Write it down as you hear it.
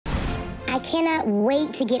I cannot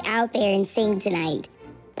wait to get out there and sing tonight.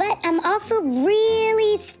 But I'm also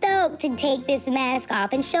really stoked to take this mask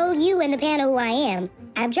off and show you and the panel who I am.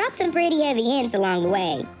 I've dropped some pretty heavy hints along the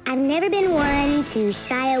way. I've never been one to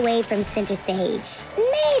shy away from center stage.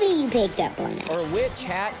 Maybe you picked up on that. Or a witch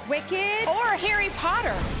hat. Wicked. Or Harry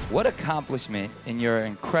Potter. What accomplishment in your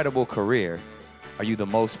incredible career are you the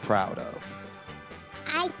most proud of?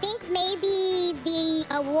 I think maybe the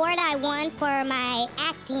award I won for my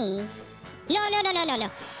acting. No.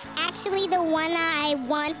 Actually, the one I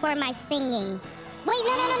won for my singing. Wait,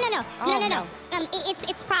 no.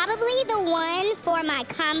 It's probably the one for my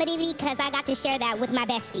comedy because I got to share that with my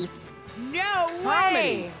besties. No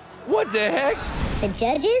way! What the heck? The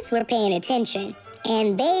judges were paying attention,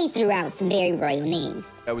 and they threw out some very royal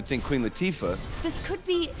names. I would think Queen Latifah. This could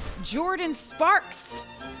be Jordan Sparks.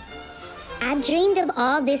 I've dreamed of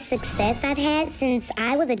all this success I've had since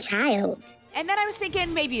I was a child. And then I was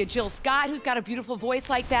thinking maybe a Jill Scott who's got a beautiful voice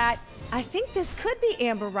like that. I think this could be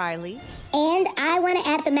Amber Riley. And I want to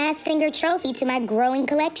add the Masked Singer trophy to my growing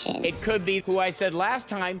collection. It could be who I said last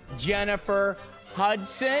time, Jennifer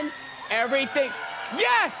Hudson. Everything.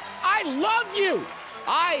 Yes, I love you.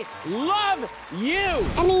 I love you.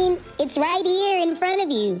 I mean, it's right here in front of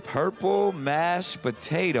you. Purple mashed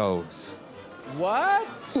potatoes. What?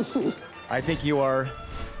 I think you are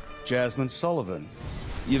Jasmine Sullivan.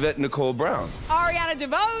 Yvette Nicole Brown. Ariana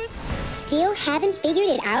DeVos. Still haven't figured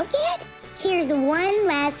it out yet? Here's one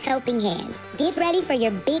last helping hand. Get ready for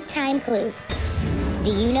your big time clue.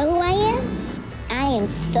 Do you know who I am? I am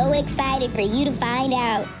so excited for you to find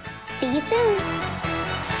out. See you soon.